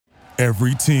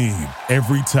Every team,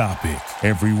 every topic,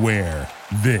 everywhere.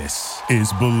 This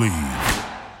is Believe.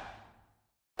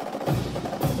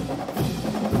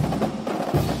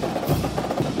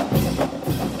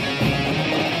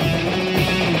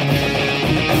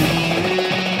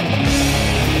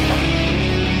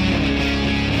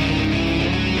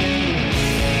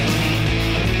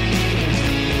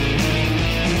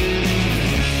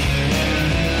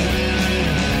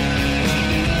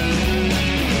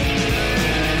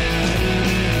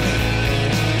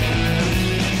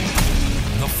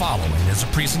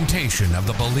 Presentation of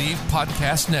the Believe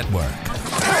Podcast Network.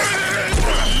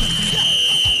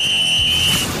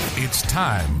 It's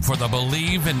time for the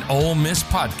Believe in Ole Miss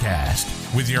podcast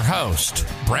with your host,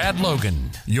 Brad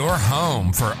Logan, your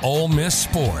home for Ole Miss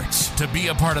sports. To be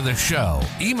a part of the show,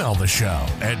 email the show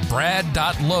at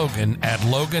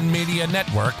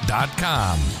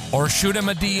brad.logan@loganmedianetwork.com or shoot him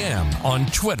a DM on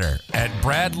Twitter at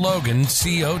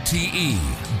BradLoganCOTE.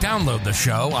 Download the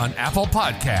show on Apple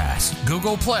Podcasts,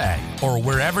 Google Play, or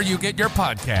wherever you get your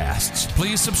podcasts.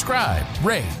 Please subscribe,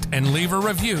 rate, and leave a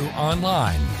review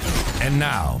online. And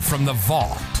now, from the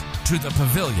vault to the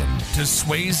pavilion to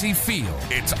Swayze Field,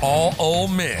 it's all Ole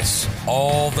Miss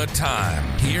all the time.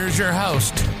 Here's your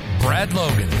host, Brad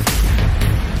Logan.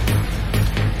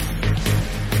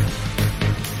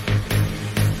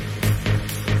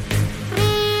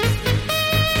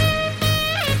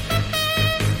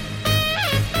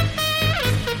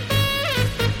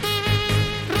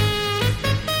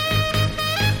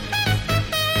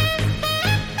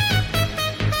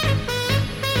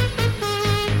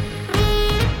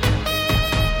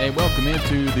 Welcome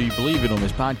into the Believe It On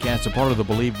This podcast, a part of the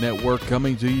Believe Network,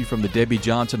 coming to you from the Debbie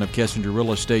Johnson of Kessinger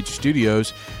Real Estate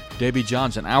Studios. Debbie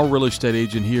Johnson, our real estate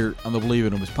agent here on the Believe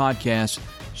It On This podcast.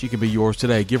 She can be yours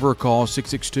today. Give her a call,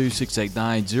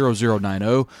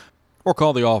 662-689-0090, or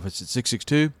call the office at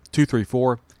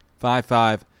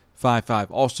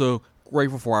 662-234-5555. Also,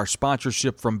 grateful for our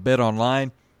sponsorship from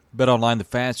BetOnline. BetOnline, the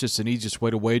fastest and easiest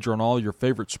way to wager on all your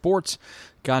favorite sports,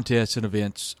 contests, and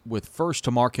events with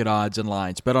first-to-market odds and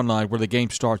lines. BetOnline, where the game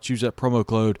starts. Use that promo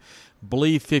code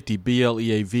BLEAV50,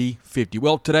 BLEAV50.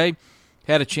 Well, today,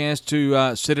 had a chance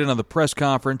to sit in on the press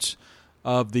conference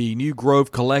of the New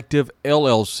Grove Collective,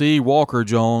 LLC. Walker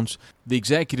Jones, the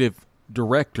executive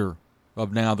director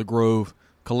of now the Grove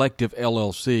Collective,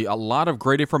 LLC. A lot of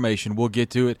great information. We'll get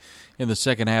to it in the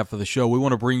second half of the show. We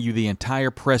want to bring you the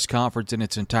entire press conference in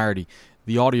its entirety.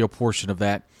 The audio portion of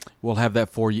that, we'll have that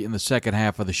for you in the second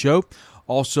half of the show.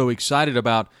 Also excited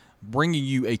about bringing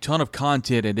you a ton of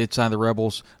content at Inside the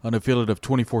Rebels, an affiliate of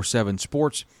 24/7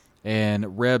 Sports and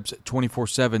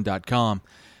Rebs247.com.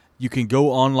 You can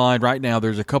go online right now.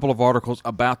 There's a couple of articles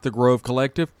about the Grove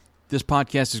Collective. This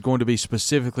podcast is going to be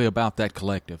specifically about that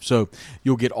collective. So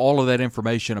you'll get all of that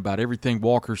information about everything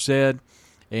Walker said.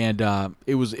 And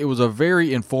it was a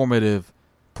very informative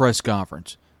press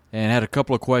conference, and had a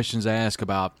couple of questions to ask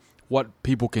about what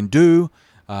people can do,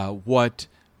 what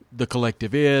the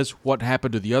collective is, what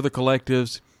happened to the other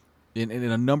collectives, and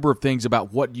a number of things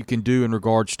about what you can do in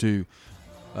regards to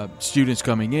students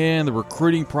coming in, the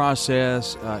recruiting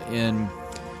process, in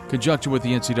conjunction with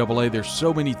the NCAA. There's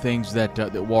so many things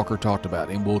that Walker talked about,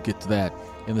 and we'll get to that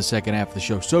in the second half of the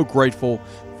show. So grateful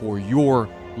for your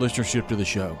listenership to the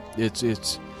show.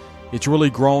 It's really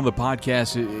grown. The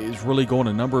podcast is really going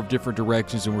a number of different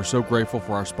directions, and we're so grateful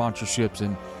for our sponsorships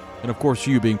and of course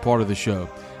you being part of the show,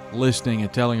 listening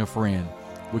and telling a friend.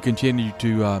 We continue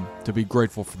to be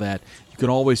grateful for that. You can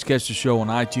always catch the show on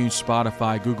iTunes,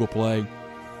 Spotify, Google Play.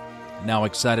 Now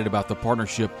excited about the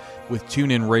partnership with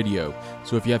TuneIn Radio.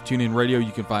 So if you have TuneIn Radio,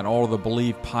 you can find all of the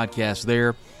Believe podcasts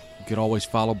there. You can always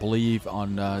follow Believe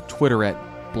on Twitter at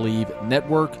Believe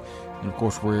Network. And, of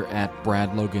course, we're at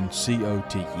Brad Logan,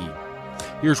 COTE.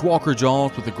 Here's Walker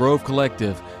Jones with the Grove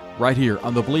Collective right here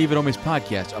on the Believe It On Miss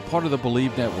podcast, a part of the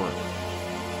Believe Network.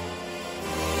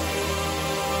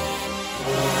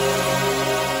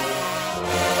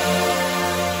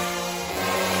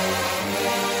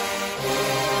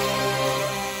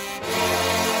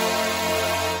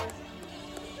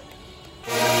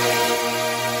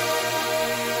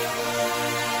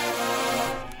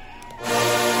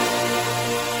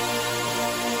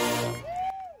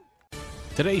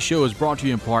 Today's show is brought to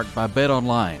you in part by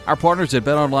BetOnline. Our partners at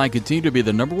BetOnline continue to be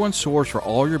the number one source for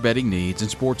all your betting needs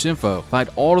and sports info. Find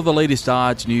all of the latest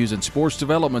odds, news, and sports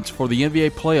developments for the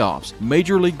NBA playoffs,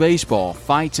 Major League Baseball,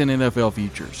 fights, and NFL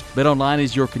futures. BetOnline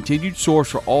is your continued source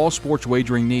for all sports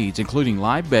wagering needs, including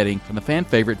live betting and the fan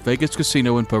favorite Vegas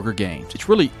casino and poker games. It's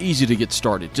really easy to get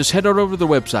started. Just head on over to the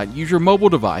website, use your mobile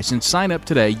device, and sign up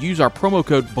today. Use our promo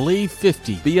code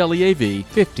BELIEVE50, BLEAV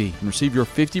 50, and receive your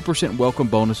 50% welcome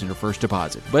bonus in your first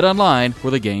deposit. BetOnline,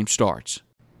 where the game starts.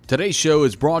 Today's show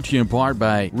is brought to you in part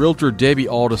by Realtor Debbie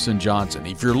Alderson Johnson.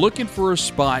 If you're looking for a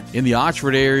spot in the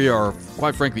Oxford area or,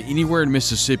 quite frankly, anywhere in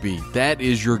Mississippi, that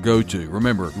is your go-to.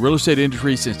 Remember, real estate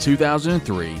industry since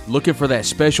 2003. Looking for that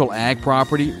special ag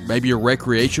property, maybe a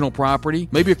recreational property,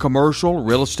 maybe a commercial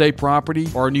real estate property,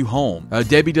 or a new home.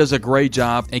 Debbie does a great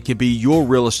job and can be your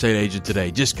real estate agent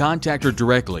today. Just contact her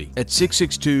directly at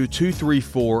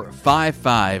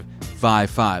 662-234-5555.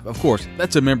 Of course,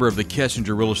 that's a member of the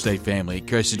Kessinger Real Estate family at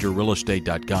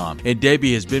KessingerRealEstate.com, and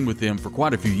Debbie has been with them for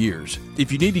quite a few years.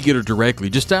 If you need to get her directly,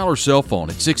 just dial her cell phone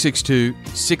at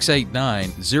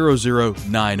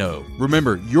 662-689-0090.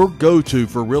 Remember, your go-to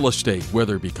for real estate,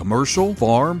 whether it be commercial,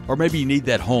 farm, or maybe you need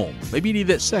that home. Maybe you need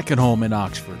that second home in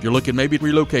Oxford. You're looking maybe to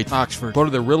relocate to Oxford. Part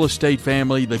of the real estate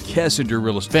family, the Kessinger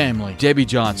Real Estate family. Debbie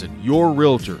Johnson, your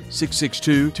realtor,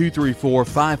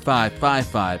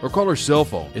 662-234-5555, or call her cell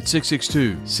phone at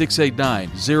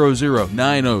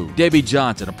 662-689-0090. Debbie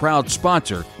Johnson, a proud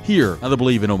sponsor here on the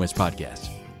Believe in Ole Miss podcast.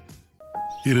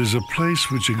 It is a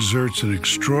place which exerts an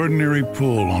extraordinary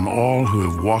pull on all who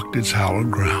have walked its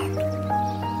hallowed ground.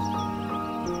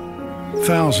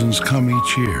 Thousands come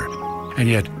each year, and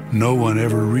yet no one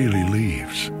ever really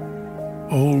leaves.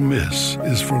 Ole Miss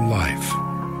is for life,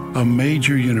 a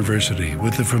major university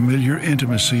with the familiar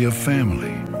intimacy of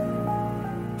family.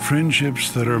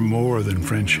 Friendships that are more than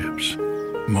friendships,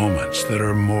 moments that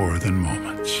are more than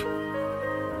moments.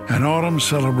 An autumn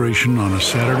celebration on a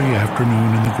Saturday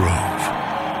afternoon in the Grove.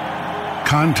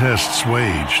 Contests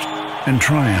waged and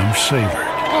triumphs savored.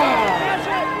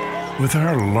 With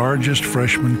our largest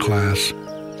freshman class,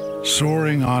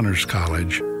 soaring honors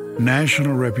college,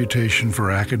 national reputation for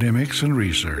academics and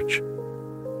research,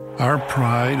 our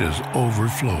pride is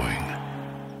overflowing.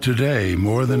 Today,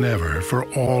 more than ever, for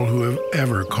all who have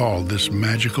ever called this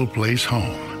magical place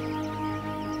home.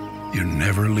 You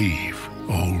never leave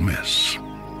Ole Miss.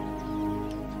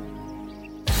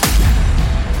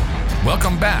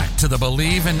 Welcome back to the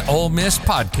Believe in Ole Miss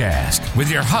podcast with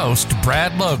your host,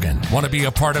 Brad Logan. Want to be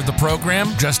a part of the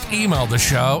program? Just email the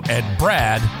show at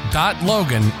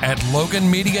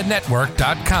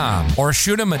brad.logan@loganmedianetwork.com or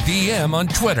shoot him a DM on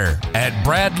Twitter at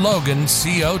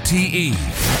BradLoganCOTE.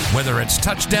 Whether it's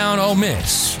touchdown Ole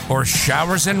Miss or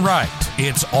showers and right,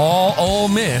 it's all Ole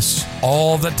Miss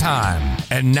all the time.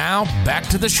 And now back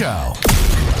to the show.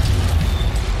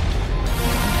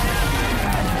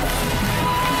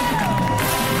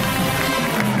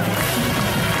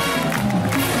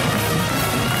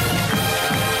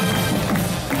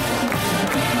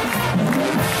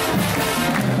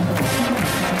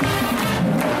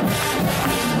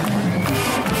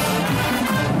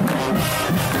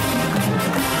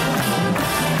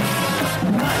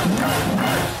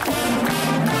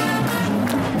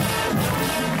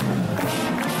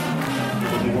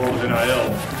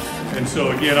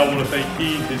 So again, I want to thank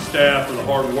Keith, his staff for the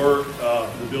hard work,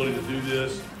 the ability to do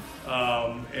this,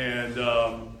 and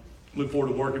look forward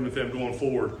to working with them going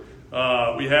forward.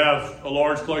 We have a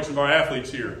large collection of our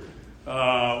athletes here.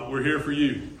 We're here for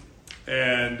you,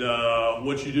 and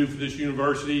what you do for this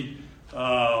university.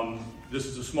 This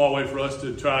is a small way for us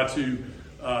to try to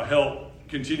help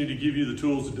continue to give you the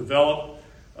tools to develop,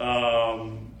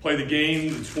 play the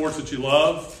game and sports that you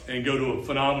love, and go to a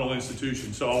phenomenal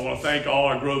institution. So I want to thank all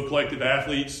our Grove Collective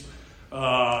athletes.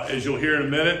 As you'll hear in a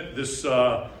minute,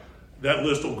 that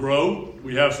list will grow.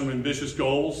 We have some ambitious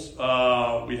goals.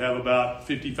 We have about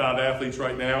 55 athletes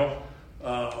right now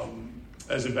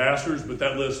as ambassadors, but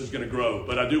that list is going to grow.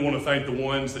 But I do want to thank the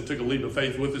ones that took a leap of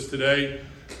faith with us today.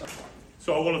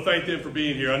 So I want to thank them for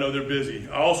being here. I know they're busy.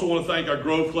 I also want to thank our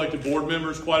Grove Collective board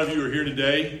members. Quite a few are here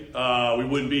today. We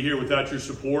wouldn't be here without your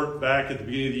support back at the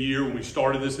beginning of the year when we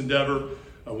started this endeavor,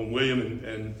 when William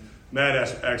and Matt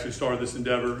actually started this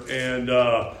endeavor. And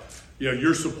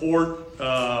your support,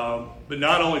 but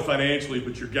not only financially,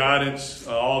 but your guidance.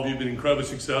 All of you have been incredibly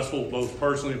successful, both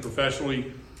personally and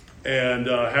professionally. And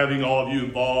having all of you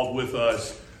involved with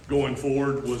us going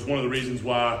forward was one of the reasons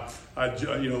why I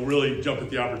really jumped at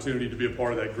the opportunity to be a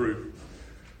part of that group.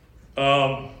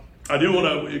 I do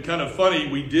want to, kind of funny,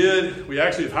 we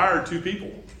actually have hired 2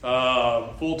 people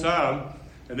full-time,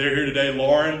 And they're here today.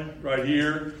 Lauren, right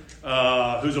here,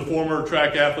 who's a former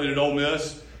track athlete at Ole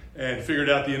Miss and figured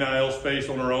out the NIL space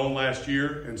on her own last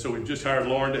year. And so we've just hired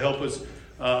Lauren to help us.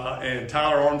 And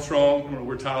Tyler Armstrong, I don't know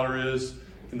where Tyler is,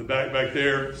 in the back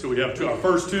there. So we have our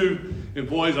first 2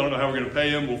 employees. I don't know how we're going to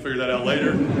pay them. We'll figure that out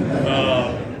later.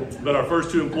 But our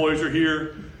first 2 employees are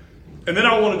here. And then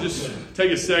I want to just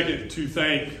take a second to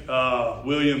thank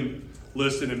William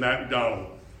Liston and Matt McDonald.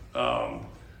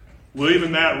 William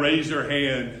and Matt raised their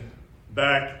hand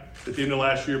back at the end of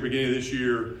last year, beginning of this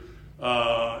year,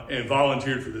 and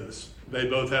volunteered for this. They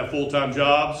both have full-time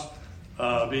jobs,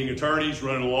 being attorneys,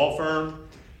 running a law firm,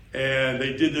 and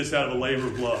they did this out of a labor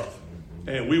of love.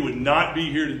 And we would not be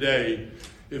here today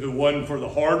if it wasn't for the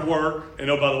hard work. And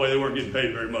oh, by the way, they weren't getting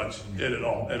paid very much at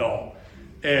all.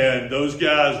 And those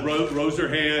guys rose their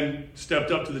hand,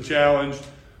 stepped up to the challenge,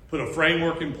 put a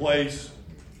framework in place,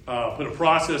 put a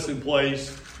process in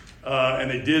place, and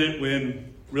they did it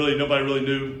when really nobody really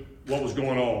knew what was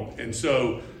going on. And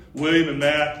so, William and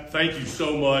Matt, thank you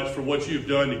so much for what you've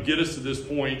done to get us to this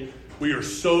point. We are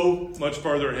so much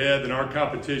further ahead than our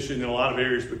competition in a lot of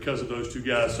areas because of those 2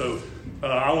 guys. So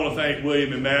I want to thank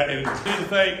William and Matt. And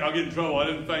I'll get in trouble.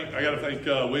 I got to thank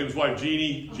William's wife,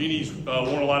 Jeannie. Jeannie's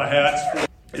worn a lot of hats.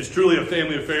 It's truly a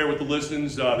family affair with the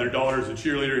Listons. Their daughter's a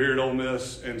cheerleader here at Ole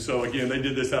Miss. And so, again, they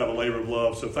did this out of a labor of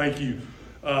love. So thank you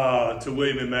to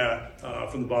William and Matt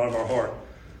from the bottom of our heart.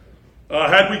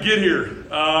 How'd we get here?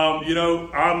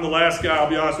 I'm the last guy, I'll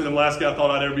be honest with you, I'm the last guy I thought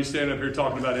I'd ever be standing up here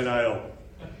talking about NIL.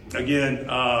 Again,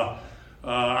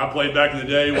 I played back in the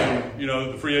day when,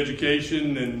 the free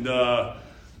education and,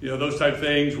 those type of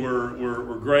things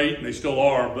were great, and they still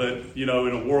are, but, in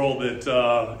a world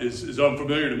that is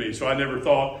unfamiliar to me. So I never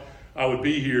thought I would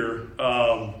be here.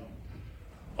 I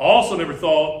also never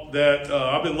thought that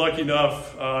I've been lucky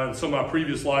enough in some of my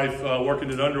previous life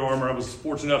working at Under Armour. I was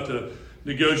fortunate enough to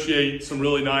negotiate some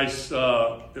really nice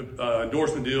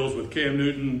endorsement deals with Cam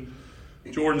Newton,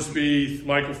 Jordan Spieth,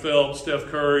 Michael Phelps, Steph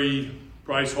Curry,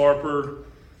 Bryce Harper.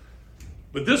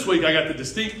 But this week I got the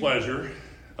distinct pleasure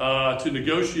to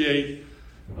negotiate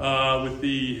with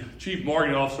the Chief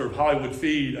Marketing Officer of Hollywood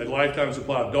Feed a lifetime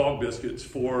supply of dog biscuits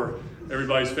for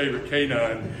everybody's favorite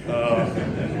canine,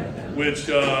 which,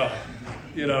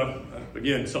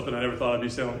 again, something I never thought I'd be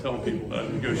telling people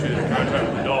that negotiated a contract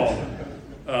with a dog.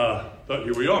 But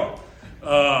here we are.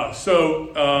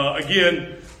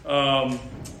 Again,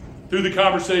 through the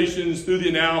conversations, through the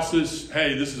analysis,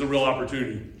 hey, this is a real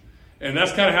opportunity. And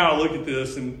that's kind of how I look at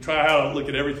this and try how I look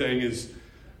at everything is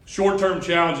short-term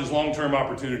challenges, long-term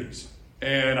opportunities.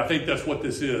 And I think that's what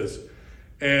this is.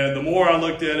 And the more I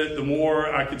looked at it, the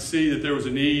more I could see that there was a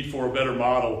need for a better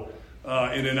model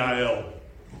in NIL.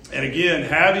 And again,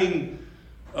 having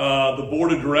the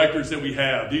board of directors that we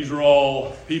have, these are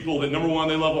all people that, number one,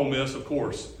 they love Ole Miss, of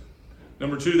course.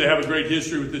 Number two, they have a great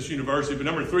history with this university. But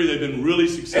number three, they've been really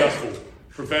successful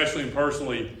professionally and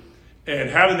personally. And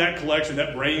having that collection,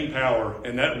 that brain power,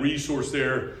 and that resource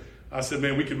there, I said,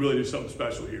 man, we could really do something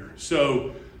special here.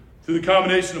 So through the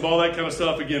combination of all that kind of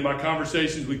stuff, again, my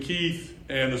conversations with Keith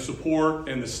and the support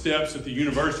and the steps that the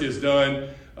university has done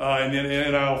and then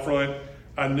NIL front,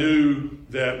 I knew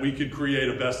that we could create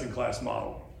a best-in-class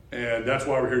model. And that's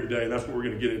why we're here today, and that's what we're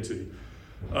going to get into.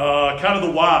 Kind of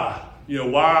the why.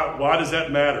 Why does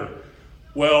that matter?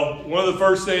 Well, one of the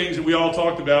first things that we all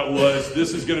talked about was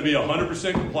this is going to be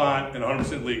 100% compliant and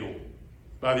 100% legal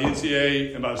by the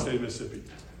NCAA and by the state of Mississippi.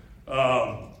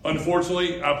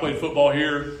 Unfortunately, I played football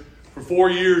here for 4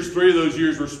 years. 3 of those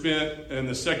years were spent in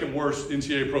the second worst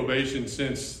NCAA probation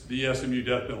since the SMU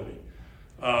death penalty.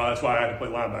 That's why I had to play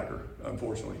linebacker,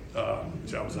 unfortunately,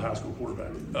 which I was a high school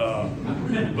quarterback.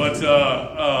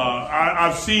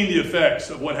 I've seen the effects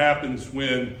of what happens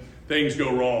when things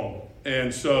go wrong.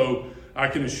 And so I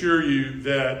can assure you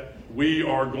that we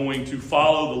are going to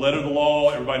follow the letter of the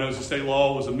law. Everybody knows the state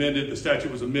law was amended. The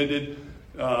statute was amended.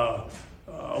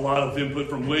 A lot of input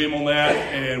from William on that,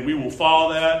 and we will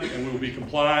follow that, and we will be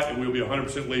compliant, and we will be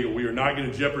 100% legal. We are not going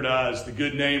to jeopardize the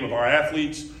good name of our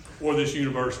athletes or this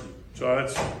university. So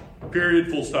that's period,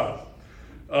 full stop.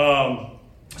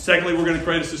 Secondly, we're going to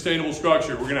create a sustainable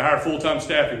structure. We're going to hire full-time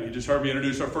staffing. You just heard me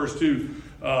introduce our first 2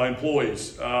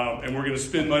 employees, and we're going to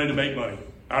spend money to make money.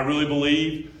 I really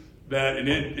believe that an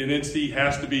entity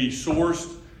has to be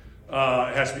sourced,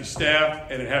 it has to be staffed,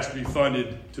 and it has to be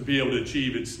funded to be able to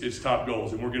achieve its top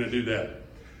goals, and we're going to do that.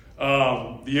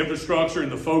 The infrastructure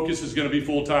and the focus is going to be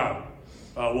full-time.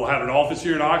 We'll have an office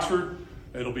here in Oxford.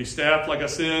 It'll be staffed, like I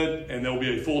said, and there'll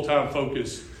be a full-time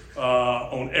focus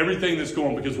on everything that's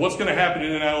going on. Because what's going to happen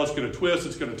in NIL, it's going to twist,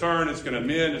 it's going to turn, it's going to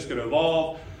amend, it's going to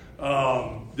evolve.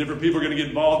 Different people are going to get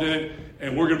involved in it,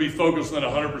 and we're going to be focused on it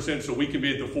 100% so we can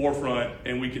be at the forefront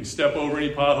and we can step over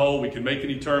any pothole, we can make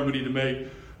any turn we need to make,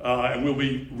 and we'll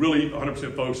be really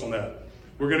 100% focused on that.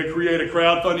 We're going to create a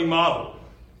crowdfunding model.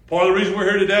 Part of the reason we're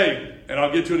here today, and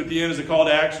I'll get to it at the end as a call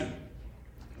to action,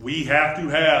 we have to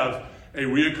have a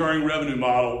reoccurring revenue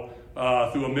model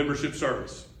through a membership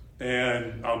service.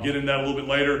 And I'll get into that a little bit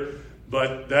later,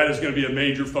 but that is going to be a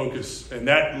major focus, and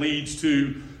that leads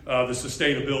to the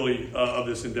sustainability of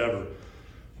this endeavor.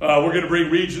 We're going to bring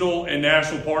regional and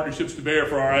national partnerships to bear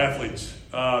for our athletes.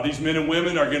 These men and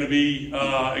women are going to be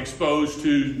exposed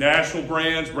to national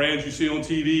brands you see on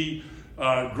TV,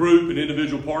 group and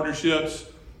individual partnerships.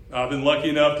 I've been lucky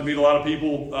enough to meet a lot of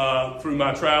people through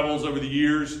my travels over the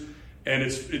years, and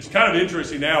it's kind of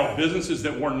interesting now. Businesses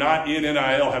that were not in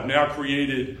NIL have now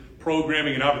created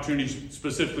programming and opportunities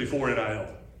specifically for NIL,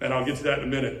 and I'll get to that in a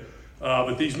minute.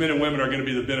 But these men and women are going to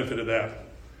be the benefit of that.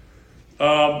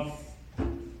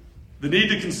 The need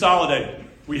to consolidate.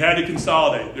 We had to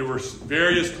consolidate. There were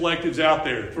various collectives out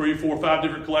there, 3, 4, 5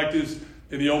 different collectives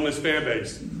in the Ole Miss fan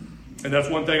base. And that's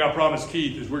one thing I promised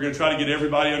Keith, is we're going to try to get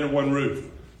everybody under one roof.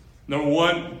 Number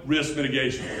one, risk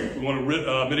mitigation. We want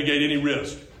to mitigate any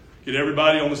risk. Get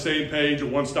everybody on the same page, a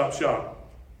one-stop shop.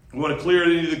 We want to clear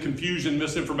any of the confusion,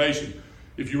 misinformation.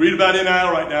 If you read about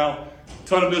NIL right now, a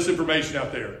ton of misinformation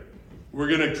out there. We're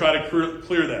going to try to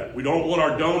clear that. We don't want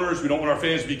our donors, we don't want our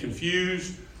fans to be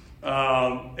confused,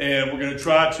 and we're going to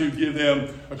try to give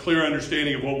them a clear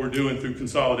understanding of what we're doing through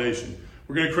consolidation.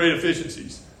 We're going to create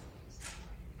efficiencies.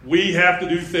 We have to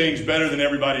do things better than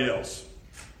everybody else.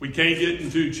 We can't get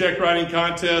into check writing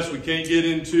contests. We can't get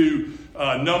into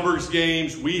numbers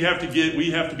games. We have to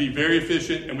be very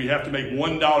efficient, and we have to make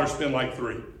 $1 spend like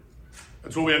 3.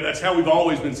 That's what we have. That's how we've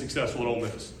always been successful at Ole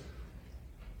Miss.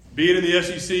 Being in the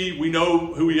SEC, we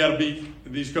know who we got to beat.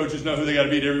 These coaches know who they got to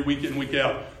beat every week in and week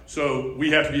out. So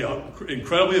we have to be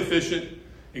incredibly efficient,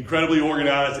 incredibly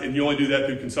organized, and you only do that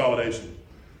through consolidation.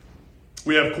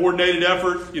 We have coordinated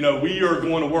effort. We are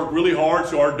going to work really hard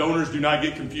so our donors do not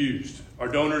get confused. Our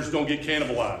donors don't get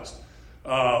cannibalized.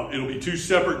 It'll be 2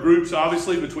 separate groups,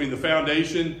 obviously, between the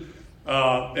foundation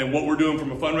and what we're doing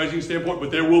from a fundraising standpoint,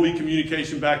 but there will be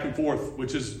communication back and forth,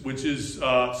 which is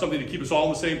something to keep us all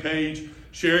on the same page,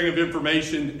 sharing of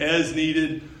information as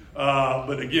needed,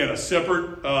 but again, a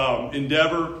separate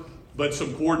endeavor, but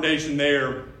some coordination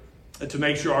there to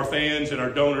make sure our fans and our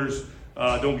donors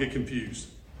don't get confused.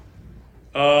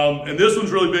 And this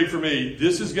one's really big for me.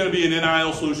 This is going to be an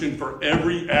NIL solution for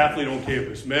every athlete on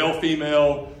campus, male,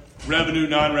 female, revenue,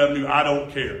 non-revenue, I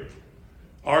don't care.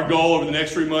 Our goal over the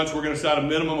next 3 months, we're going to sign a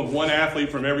minimum of 1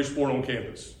 athlete from every sport on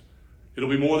campus. It'll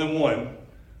be more than 1,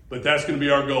 but that's going to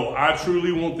be our goal. I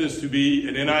truly want this to be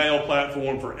an NIL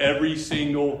platform for every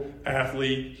single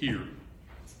athlete here.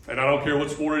 And I don't care what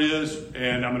sport it is,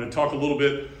 and I'm going to talk a little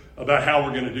bit about how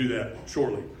we're going to do that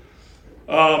shortly.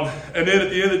 And then at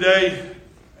the end of the day,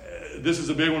 this is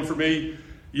a big one for me.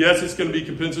 Yes, it's going to be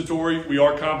compensatory. We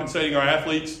are compensating our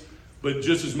athletes, but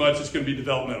just as much, it's going to be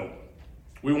developmental.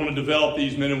 We want to develop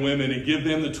these men and women and give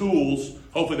them the tools.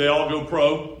 Hopefully they all go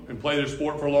pro and play their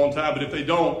sport for a long time, but if they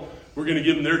don't, we're going to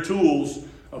give them their tools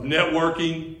of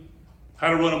networking, how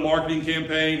to run a marketing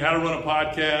campaign, how to run a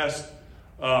podcast,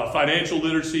 financial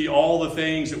literacy, all the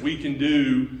things that we can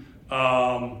do,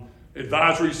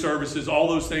 advisory services, all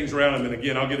those things around them. And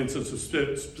again, I'll get into some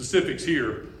specifics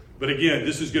here. But again,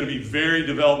 this is going to be very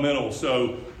developmental.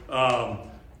 So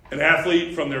an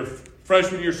athlete from their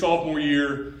freshman year, sophomore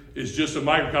year is just a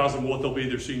microcosm of what they'll be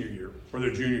their senior year or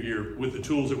their junior year with the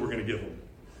tools that we're going to give them.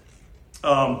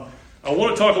 I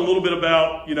want to talk a little bit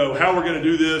about, how we're going to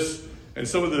do this and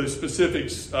some of the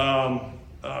specifics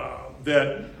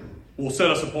that will set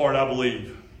us apart, I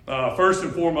believe. First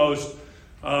and foremost,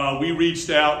 we reached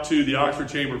out to the Oxford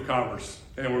Chamber of Commerce,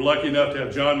 and we're lucky enough to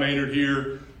have John Maynard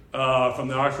here from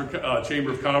the Oxford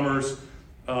Chamber of Commerce.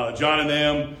 John and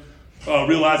them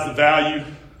realized the value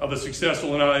of a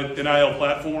successful NIL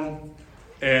platform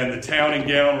and the town and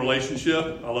gown relationship.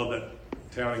 I love that,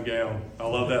 town and gown. I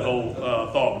love that whole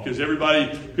thought, because people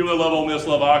that love Ole Miss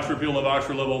love Oxford, people that love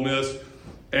Oxford love Ole Miss,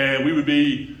 and we would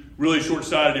be really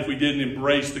short-sighted if we didn't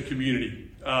embrace the community.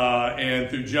 And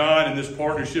through John and this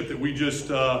partnership that we just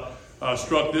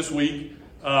struck this week,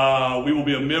 we will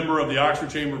be a member of the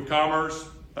Oxford Chamber of Commerce.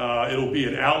 It'll be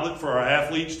an outlet for our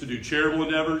athletes to do charitable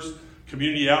endeavors,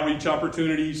 community outreach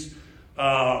opportunities,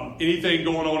 anything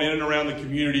going on in and around the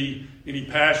community, any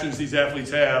passions these athletes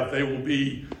have, they will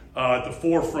be at the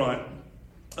forefront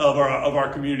of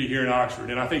our community here in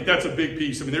Oxford. And I think that's a big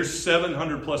piece. I mean, there's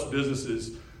 700 plus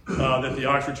businesses that the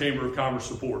Oxford Chamber of Commerce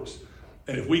supports.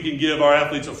 And if we can give our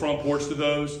athletes a front porch to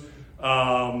those,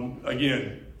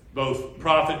 again, both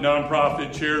profit,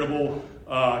 nonprofit, charitable,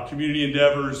 community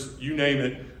endeavors, you name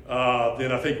it,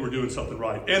 then I think we're doing something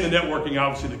right. And the networking,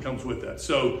 obviously, that comes with that.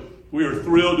 So we are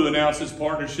thrilled to announce this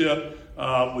partnership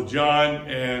with John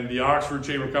and the Oxford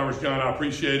Chamber of Commerce. John, I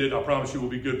appreciate it. I promise you we'll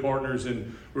be good partners,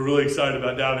 and we're really excited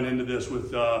about diving into this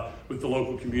with the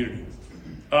local community.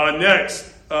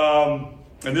 Next, and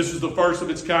this is the first of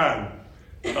its kind,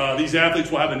 these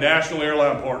athletes will have a national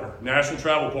airline partner, national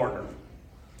travel partner.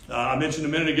 I mentioned a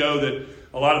minute ago that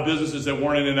a lot of businesses that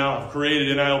weren't in NIL have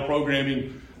created NIL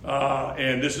programming,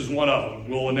 and this is one of them.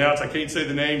 We'll announce, I can't say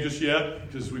the name just yet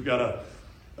because we've got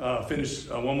to finish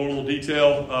one more little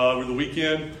detail over the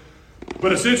weekend.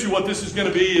 But essentially what this is going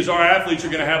to be is our athletes are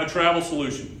going to have a travel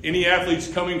solution. Any athletes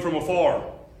coming from afar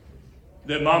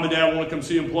that mom and dad want to come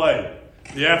see them play.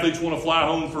 The athletes want to fly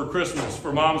home for Christmas,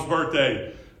 for mom's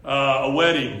birthday, a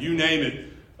wedding, you name it.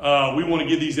 We want to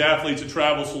give these athletes a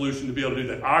travel solution to be able to do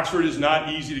that. Oxford is not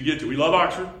easy to get to. We love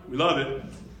Oxford. We love it.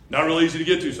 Not really easy to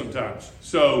get to sometimes.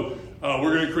 So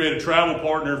we're going to create a travel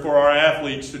partner for our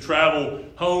athletes to travel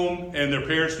home and their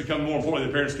parents to come, more importantly,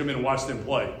 their parents to come in and watch them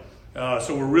play.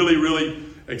 So we're really, really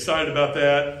excited about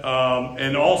that.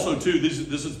 And also, too, this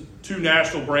is two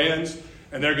national brands,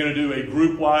 and they're going to do a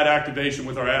group-wide activation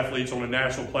with our athletes on a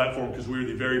national platform because we were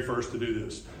the very first to do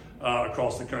this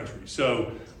across the country.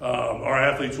 So our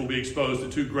athletes will be exposed to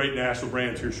two great national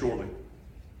brands here shortly.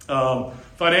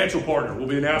 Financial partner. We'll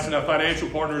be announcing our financial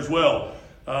partner as well.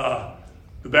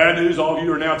 The bad news, all of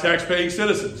you are now tax-paying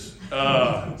citizens.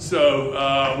 So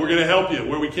we're going to help you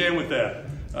where we can with that.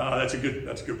 That's a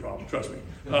good problem, trust me.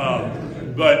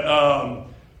 But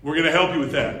we're going to help you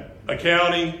with that.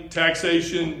 Accounting,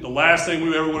 taxation, the last thing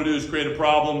we ever want to do is create a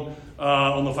problem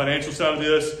on the financial side of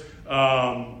this.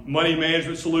 Money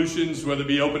management solutions, whether it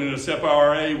be opening a SEP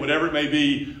IRA, whatever it may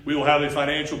be, we will have a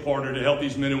financial partner to help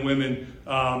these men and women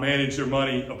manage their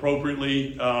money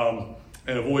appropriately and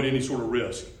avoid any sort of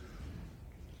risk.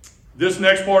 This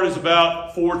next part is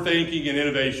about forward thinking and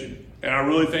innovation, and I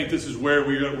really think this is where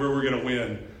we're going to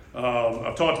win.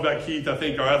 I've talked about Keith. I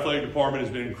think our athletic department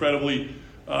has been incredibly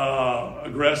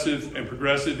aggressive and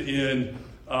progressive in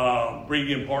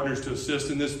bringing in partners to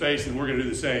assist in this space, and we're going to do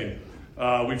the same.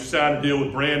 We've signed a deal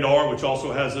with Brand R, which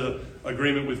also has an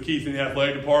agreement with Keith in the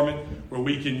athletic department, where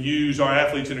we can use our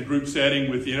athletes in a group setting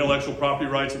with the intellectual property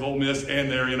rights of Ole Miss and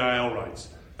their NIL rights.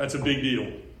 That's a big deal.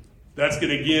 That's going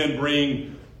to, again,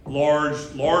 bring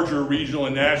larger regional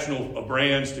and national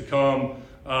brands to come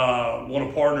want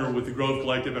to partner with the Grove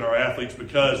Collective and our athletes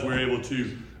because we're able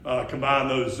to combine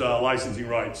those licensing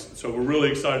rights. So we're really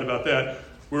excited about that.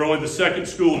 We're only the second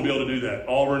school to be able to do that.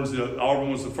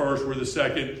 Auburn was the first. We're the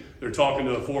second. They're talking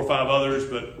to 4 or 5 others,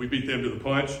 but we beat them to the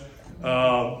punch.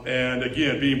 And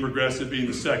again, being progressive, being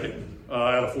the second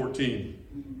out of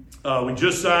 14. We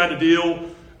just signed a deal,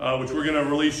 which we're going to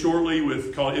release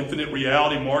shortly, called Infinite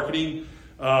Reality Marketing.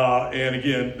 And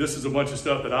again, this is a bunch of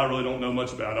stuff that I really don't know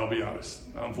much about, I'll be honest.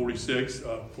 I'm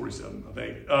 47, I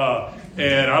think.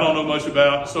 And I don't know much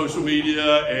about social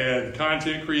media and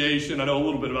content creation. I know a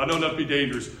little bit about it. I know enough to be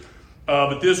dangerous.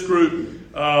 But this group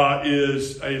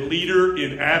is a leader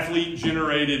in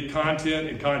athlete-generated content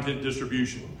and content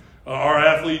distribution. Our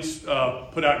athletes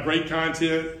put out great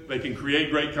content. They can create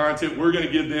great content. We're going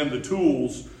to give them the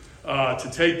tools to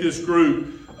take this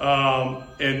group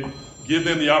and give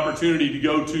them the opportunity to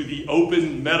go to the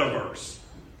open metaverse,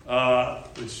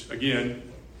 which, again,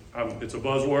 it's a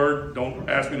buzzword. Don't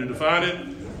ask me to define it.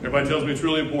 Everybody tells me it's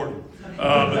really important.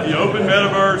 But the open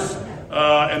metaverse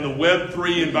and the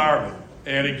Web3 environment.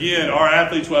 And, again, our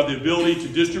athletes will have the ability to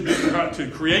distribute,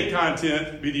 to create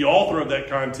content, be the author of that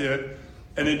content,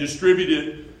 and then distribute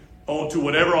it to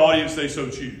whatever audience they so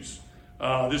choose.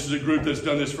 This is a group that's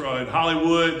done this in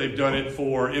Hollywood. They've done it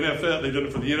for NFL. They've done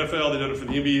it for the NFL. They've done it for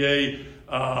the NBA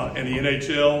and the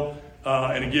NHL.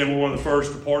 And again, we're one of the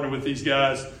first to partner with these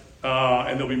guys.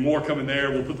 And there'll be more coming there.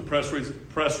 We'll put the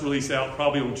press release out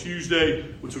probably on Tuesday,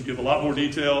 which will give a lot more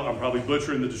detail. I'm probably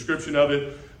butchering the description of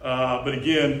it. But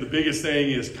again, the biggest thing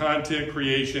is content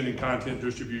creation and content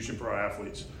distribution for our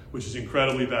athletes, which is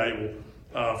incredibly valuable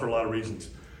for a lot of reasons.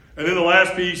 And then the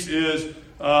last piece is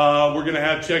we're going to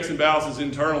have checks and balances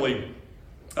internally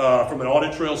from an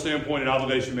audit trail standpoint and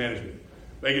obligation management.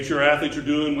 Making sure athletes are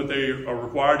doing what they are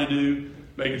required to do,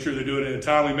 making sure they're doing it in a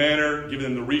timely manner, giving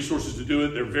them the resources to do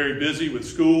it. They're very busy with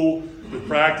school, with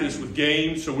practice, with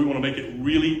games, so we want to make it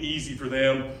really easy for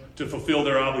them to fulfill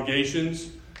their obligations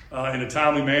in a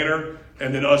timely manner,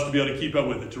 and then us to be able to keep up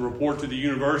with it, to report to the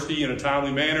university in a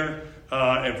timely manner,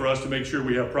 and for us to make sure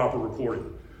we have proper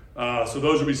recording. So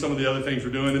those will be some of the other things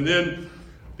we're doing. And then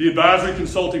The advisory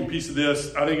consulting piece of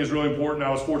this, I think, is really important.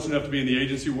 I was fortunate enough to be in the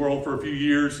agency world for a few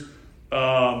years,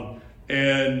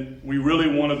 and we really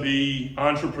want to be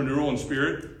entrepreneurial in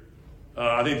spirit.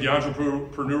 I think the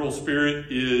entrepreneurial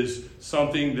spirit is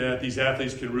something that these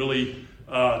athletes can really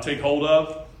take hold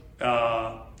of.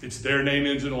 It's their name,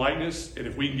 image, and likeness, and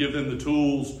if we can give them the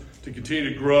tools to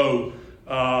continue to grow,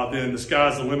 then the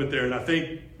sky's the limit there. And I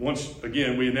think once,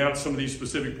 again, we announce some of these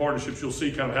specific partnerships, you'll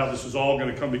see kind of how this is all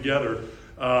going to come together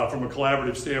from a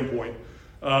collaborative standpoint.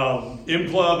 M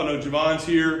Club, I know Javon's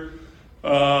here,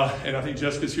 and I think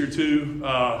Jessica's here too.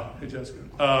 Hey, Jessica.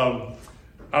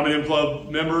 I'm an M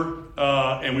Club member,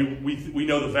 and we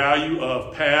know the value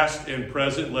of past and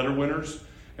present letter winners.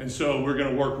 And so we're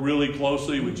going to work really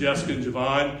closely with Jessica and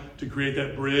Javon to create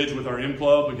that bridge with our M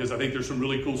Club, because I think there's some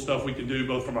really cool stuff we can do,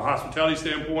 both from a hospitality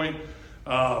standpoint,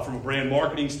 from a brand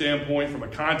marketing standpoint, from a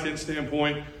content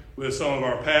standpoint, with some of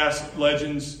our past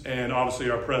legends and obviously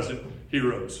our present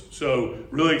heroes. So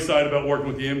really excited about working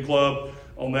with the M Club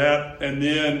on that. And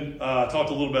then talked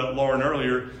a little about Lauren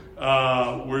earlier.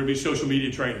 We're going to be social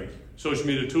media training, social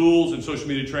media tools and social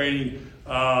media training.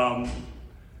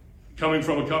 Coming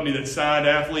from a company that signed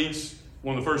athletes,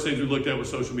 one of the first things we looked at was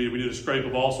social media. We did a scrape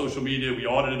of all social media. We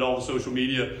audited all the social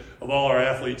media of all our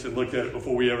athletes and looked at it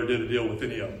before we ever did a deal with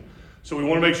any of them. So we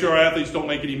want to make sure our athletes don't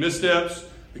make any missteps.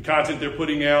 The content they're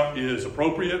putting out is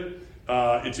appropriate.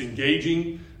 It's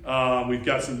engaging. We've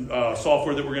got some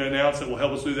software that we're going to announce that will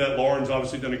help us do that. Lauren's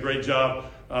obviously done a great job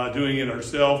doing it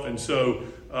herself, and so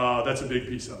that's a big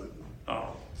piece of it.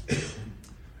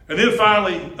 And then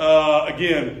finally,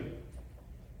 again,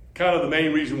 kind of the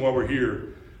main reason why we're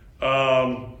here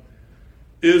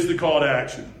is the call to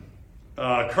action.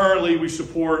 Currently, we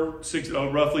support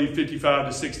roughly 55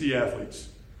 to 60 athletes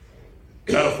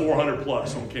out of 400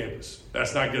 plus on campus.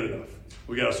 That's not good enough.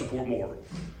 We got to support more.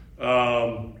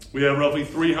 We have roughly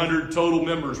 300 total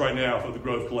members right now for the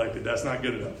Growth Collective. That's not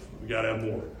good enough. We got to have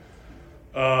more.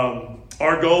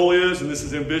 Our goal is, and this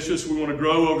is ambitious, we want to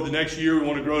grow over the next year. We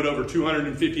want to grow to over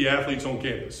 250 athletes on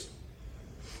campus.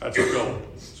 That's our goal.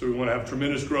 So we want to have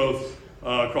tremendous growth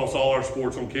across all our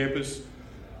sports on campus.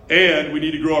 And we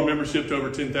need to grow our membership to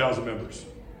over 10,000 members.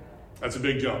 That's a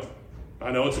big jump.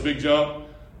 I know it's a big jump,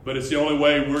 but it's the only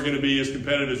way we're going to be as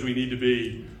competitive as we need to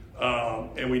be,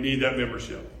 and we need that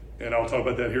membership. And I'll talk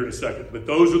about that here in a second. But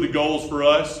those are the goals for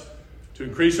us, to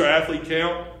increase our athlete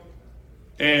count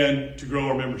and to grow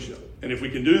our membership. And if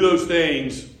we can do those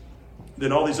things,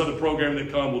 then all these other programs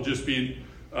that come will just be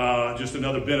just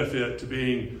another benefit to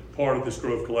being part of this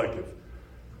Growth Collective.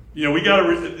 You know, we got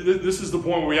to. This is the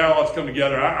point where we all have to come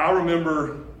together. I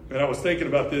remember, and I was thinking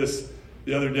about this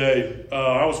the other day.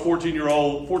 I was 14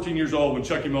 years old when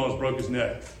Chucky Mullins broke his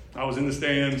neck. I was in the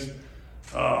stands.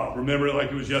 Remember it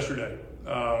like it was yesterday.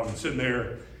 Sitting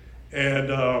there, and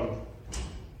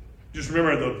just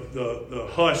remember the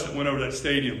hush that went over that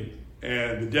stadium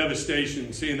and the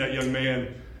devastation, seeing that young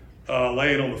man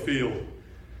laying on the field.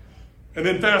 And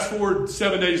then fast forward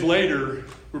 7 days later,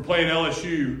 we're playing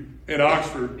LSU in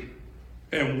Oxford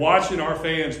and watching our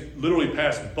fans literally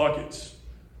pass buckets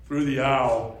through the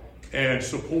aisle and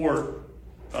support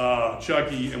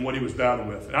Chucky and what he was battling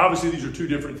with. And obviously these are two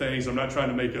different things. I'm not trying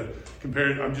to make a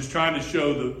comparison. I'm just trying to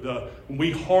show when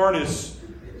we harness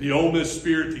the Ole Miss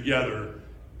spirit together,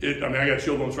 I got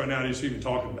chill bumps right now just even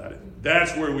talking about it.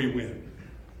 That's where we win.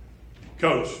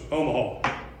 Coach,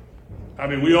 Omaha. I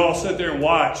mean, we all sat there and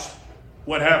watched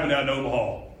what happened out in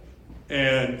Omaha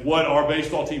and what our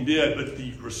baseball team did, but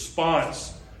the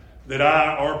response that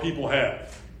our people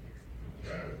have.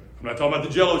 I'm not talking about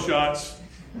the Jello shots.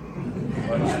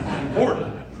 That's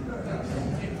important.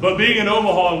 But being in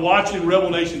Omaha and watching Rebel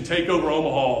Nation take over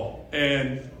Omaha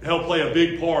and help play a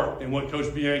big part in what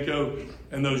Coach Bianco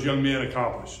and those young men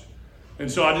accomplished. And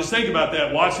so I just think about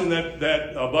that, watching that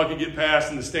bucket get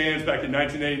passed in the stands back in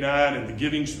 1989 and the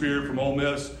giving spirit from Ole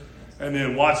Miss, and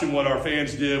then watching what our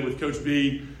fans did with Coach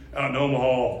B out in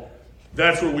Omaha.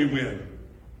 That's where we win.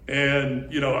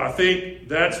 And, you know, I think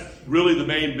that's really the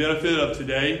main benefit of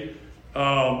today.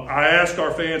 I ask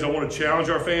our fans, I want to challenge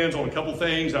our fans on a couple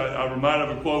things. I remind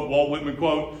of a quote, Walt Whitman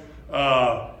quote,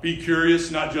 be curious,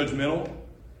 not judgmental.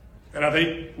 And I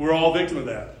think we're all victim of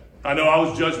that. I know I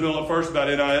was judgmental at first about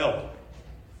NIL.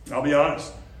 I'll be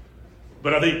honest.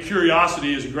 But I think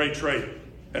curiosity is a great trait.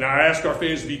 And I ask our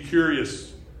fans to be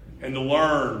curious and to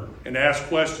learn and ask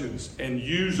questions and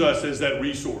use us as that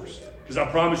resource. Because I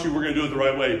promise you we're going to do it the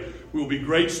right way. We will be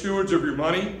great stewards of your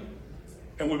money,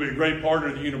 and we'll be a great partner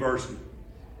at the university.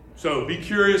 So be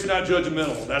curious, not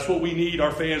judgmental. That's what we need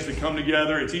our fans to come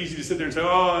together. It's easy to sit there and say,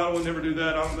 I would never do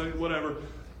that, whatever.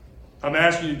 I'm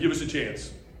asking you to give us a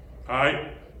chance. All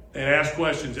right? and ask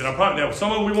questions. And now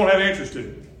some of them we won't have answers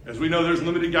to. As we know, there's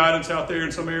limited guidance out there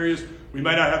in some areas we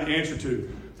may not have the answer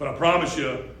to. But I promise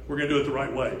you, we're going to do it the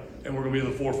right way, and we're going to be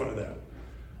in the forefront of that.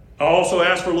 I also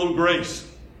ask for a little grace.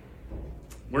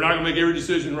 We're not going to make every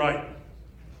decision right.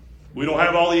 We don't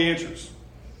have all the answers.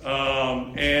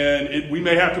 We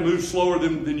may have to move slower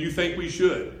than you think we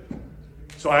should.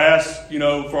 So I ask,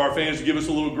 for our fans to give us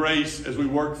a little grace as we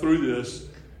work through this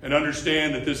and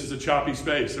understand that this is a choppy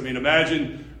space. I mean,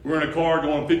 imagine we're in a car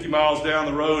going 50 miles down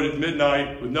the road at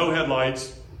midnight with no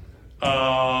headlights,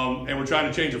 and we're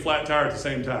trying to change a flat tire at the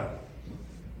same time.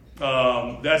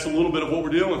 That's a little bit of what we're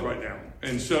dealing with right now.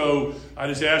 And so I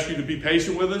just ask you to be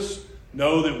patient with us.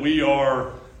 Know that we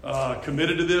are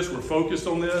committed to this. We're focused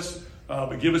on this.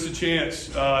 But give us a chance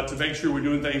to make sure we're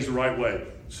doing things the right way.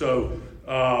 So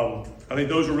I think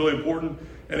those are really important.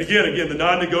 And again, the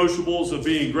non-negotiables of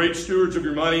being great stewards of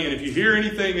your money. And if you hear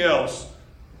anything else,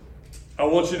 I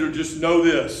want you to just know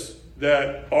this,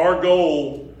 that our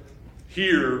goal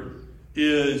here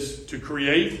is to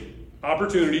create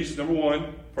opportunities, number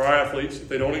one, for our athletes. If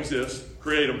they don't exist,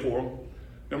 create them for them.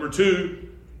 Number two,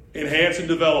 enhance and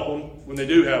develop them when they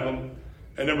do have them.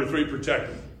 And number three, protect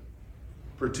them.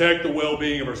 Protect the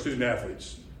well-being of our student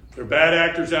athletes. There are bad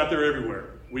actors out there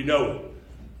everywhere. We know it.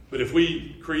 But if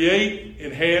we create,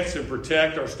 enhance, and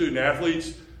protect our student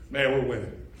athletes, man, we're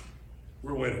winning.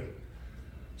 We're winning.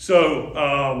 So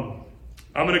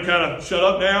I'm going to kind of shut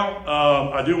up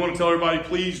now. I do want to tell everybody,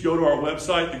 please go to our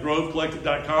website,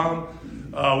 thegrovecollective.com.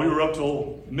 We were up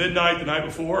till midnight the night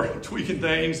before, tweaking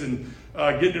things and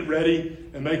getting it ready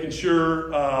and making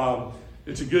sure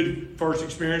it's a good first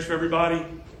experience for everybody.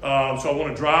 So I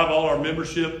want to drive all our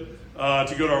membership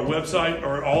to go to our website,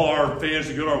 or all our fans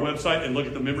to go to our website and look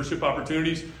at the membership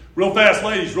opportunities. Real fast,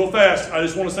 ladies, real fast. I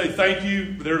just want to say thank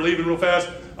you. They're leaving real fast.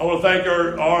 I want to thank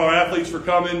all our athletes for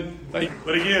coming. But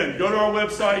again, go to our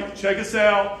website, check us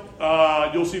out.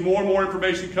 You'll see more and more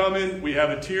information coming. We have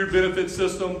a tiered benefit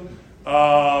system.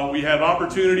 We have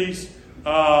opportunities,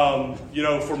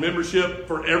 for membership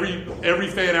for every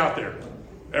fan out there.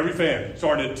 Every fan,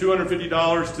 starting at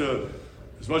 $250 to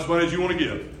as much money as you want to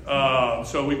give.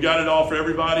 So we've got it all for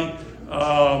everybody.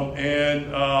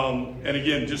 And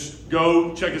again, just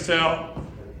go check us out.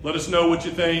 Let us know what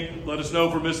you think. Let us know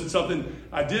if we're missing something.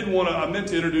 I meant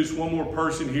to introduce one more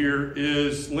person here.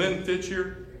 Is Lynn Fitch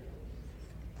here?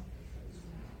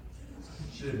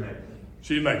 She didn't make it.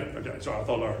 She didn't make it. Okay, sorry. I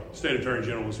thought our state attorney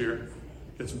general was here.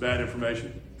 Get some bad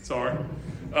information. Sorry.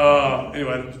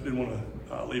 Anyway, I didn't want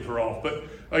to leave her off. But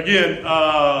again,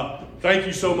 thank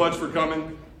you so much for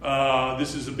coming.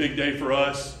 This is a big day for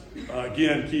us.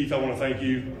 Again, Keith, I want to thank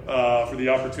you for the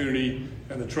opportunity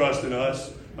and the trust in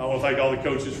us. I want to thank all the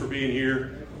coaches for being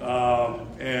here.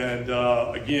 And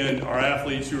again, our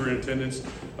athletes who are in attendance.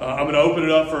 I'm going to open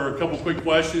it up for a couple quick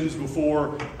questions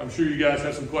before. I'm sure you guys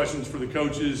have some questions for the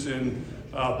coaches and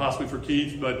possibly for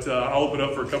Keith, but I'll open it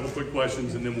up for a couple quick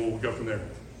questions and then we'll go from there.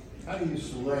 How do you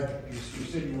select, you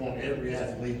said you want every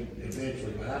athlete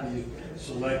eventually, but how do you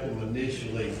select them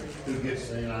initially? Who gets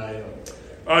the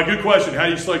NIL? Good question. How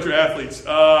do you select your athletes?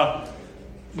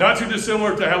 Not too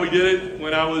dissimilar to how we did it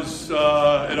when I was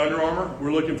at Under Armour.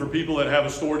 We're looking for people that have a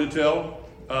story to tell,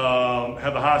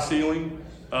 have a high ceiling,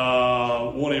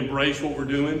 want to embrace what we're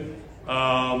doing,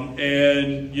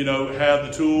 and have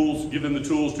the tools, give them the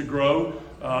tools to grow.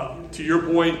 To your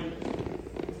point,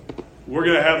 we're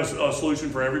going to have a solution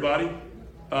for everybody,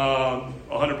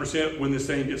 100% when this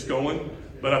thing gets going.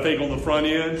 But I think on the front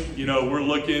end, we're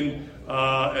looking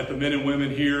at the men and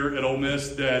women here at Ole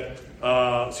Miss that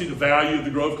see the value of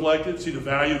the Grove Collective, see the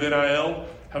value of NIL,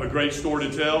 have a great story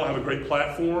to tell, have a great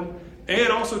platform, and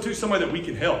also to somebody that we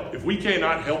can help. If we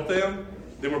cannot help them,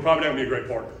 then we're probably not going to be a great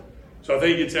partner. So I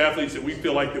think it's athletes that we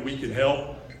feel like that we can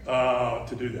help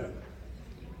to do that.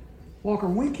 Walker,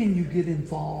 when can you get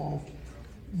involved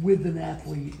with an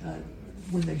athlete?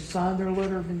 When they sign their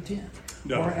letter of intent?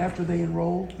 No. Or after they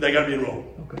enroll? They got to be enrolled.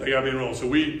 Okay. They got to be enrolled. So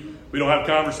we don't have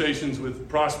conversations with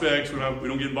prospects. We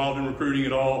don't get involved in recruiting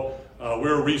at all.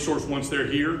 We're a resource once they're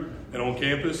here and on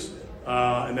campus,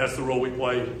 and that's the role we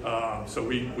play. So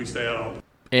we stay out on.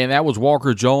 And that was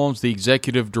Walker Jones, the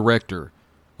executive director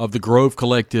of the Grove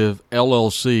Collective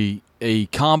LLC, a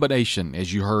combination,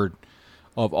 as you heard,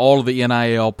 of all of the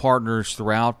NIL partners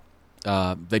throughout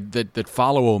that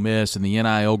follow Ole Miss and the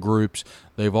NIL groups.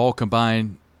 They've all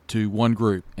combined to one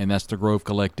group, and that's the Grove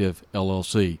Collective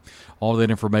LLC. All of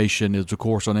that information is, of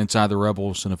course, on Inside the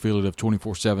Rebels, an affiliate of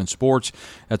 24/7 Sports.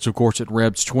 That's, of course, at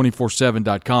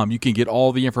Rebs247.com. You can get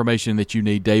all the information that you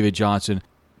need. David Johnson,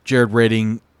 Jared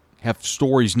Redding have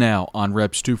stories now on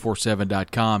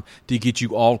Rebs247.com to get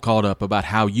you all caught up about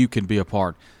how you can be a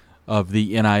part of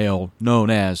the NIL known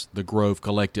as the Grove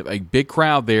Collective. A big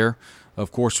crowd there.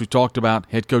 Of course, we talked about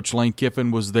head coach Lane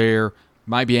Kiffin was there,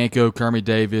 Mike Bianco, Kermit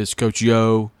Davis, Coach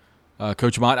Yo,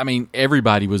 Coach Mott. I mean,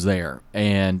 everybody was there,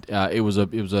 and it was a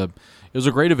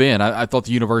great event. I thought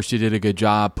the university did a good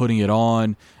job putting it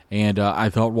on, and I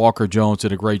thought Walker Jones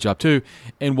did a great job too.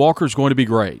 And Walker's going to be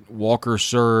great. Walker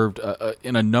served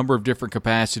in a number of different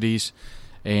capacities,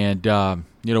 and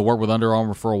worked with Under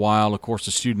Armour for a while. Of course,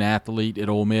 a student athlete at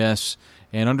Ole Miss,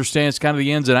 and understands kind of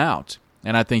the ins and outs.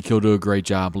 And I think he'll do a great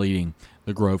job leading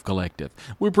the Grove Collective.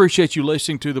 We appreciate you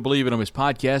listening to the Believe in Ole Miss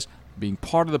podcast, being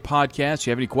part of the podcast. If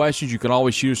you have any questions, you can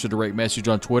always shoot us a direct message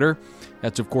on Twitter.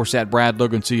 That's, of course, at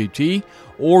BradLoganCAT.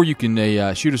 Or you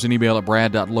can shoot us an email at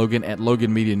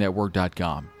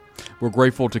brad.logan@loganmedianetwork.com. We're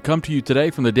grateful to come to you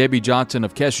today from the Debbie Johnson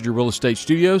of Kessinger Real Estate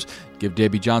Studios. Give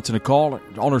Debbie Johnson a call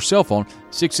on her cell phone,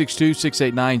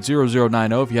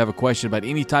 662-689-0090. If you have a question about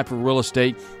any type of real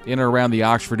estate in or around the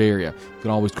Oxford area, you can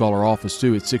always call our office,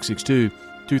 too, at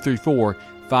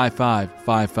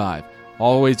 662-234-5555.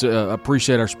 Always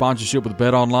appreciate our sponsorship with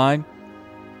BetOnline.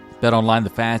 BetOnline, the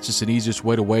fastest and easiest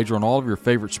way to wager on all of your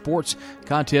favorite sports,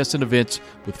 contests, and events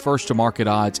with first-to-market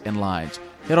odds and lines.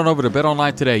 Head on over to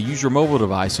BetOnline today. Use your mobile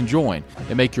device and join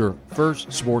and make your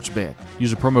first sports bet. Use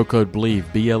the promo code BLEAV,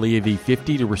 BLEAV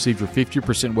 50 to receive your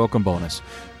 50% welcome bonus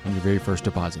on your very first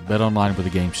deposit. BetOnline where the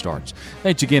game starts.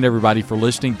 Thanks again, everybody, for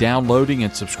listening, downloading,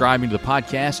 and subscribing to the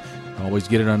podcast. You can always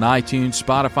get it on iTunes,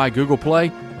 Spotify, Google Play,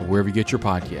 or wherever you get your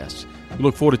podcasts. We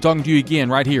look forward to talking to you again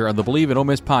right here on the Believe in Ole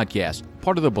Miss podcast,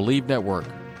 part of the Believe Network.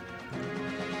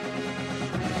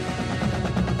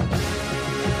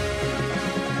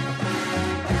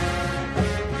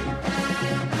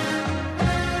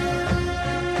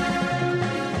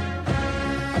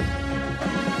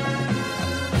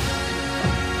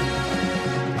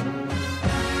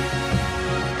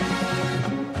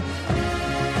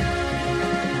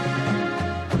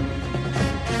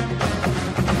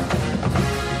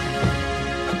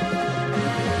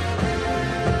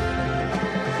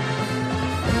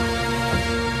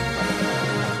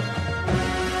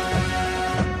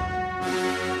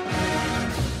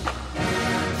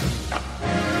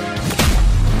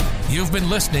 You've been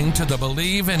listening to the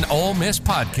Believe in Ole Miss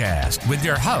podcast with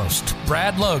your host,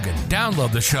 Brad Logan.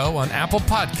 Download the show on Apple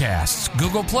Podcasts,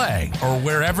 Google Play, or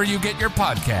wherever you get your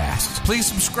podcasts. Please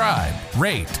subscribe,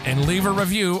 rate, and leave a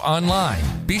review online.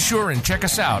 Be sure and check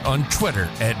us out on Twitter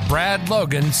at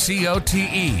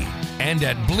BradLoganCOTE and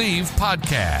at Believe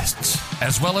Podcasts,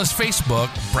 as well as Facebook,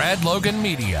 Brad Logan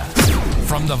Media.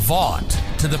 From the Vaught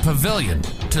to the Pavilion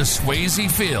to Swayze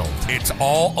Field, it's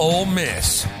all Ole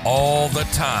Miss all the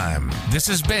time. This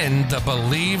has been the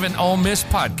Believe in Ole Miss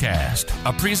podcast,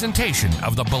 a presentation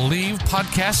of the Believe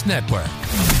Podcast Network.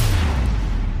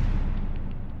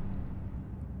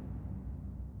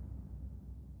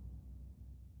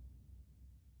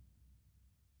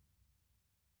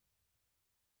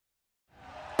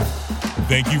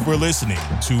 Thank you for listening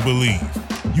to Believe.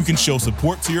 You can show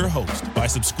support to your host by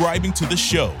subscribing to the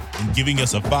show and giving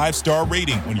us a 5-star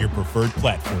rating on your preferred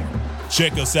platform.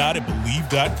 Check us out at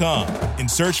Believe.com and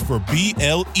search for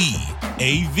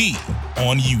BLEAV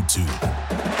on YouTube.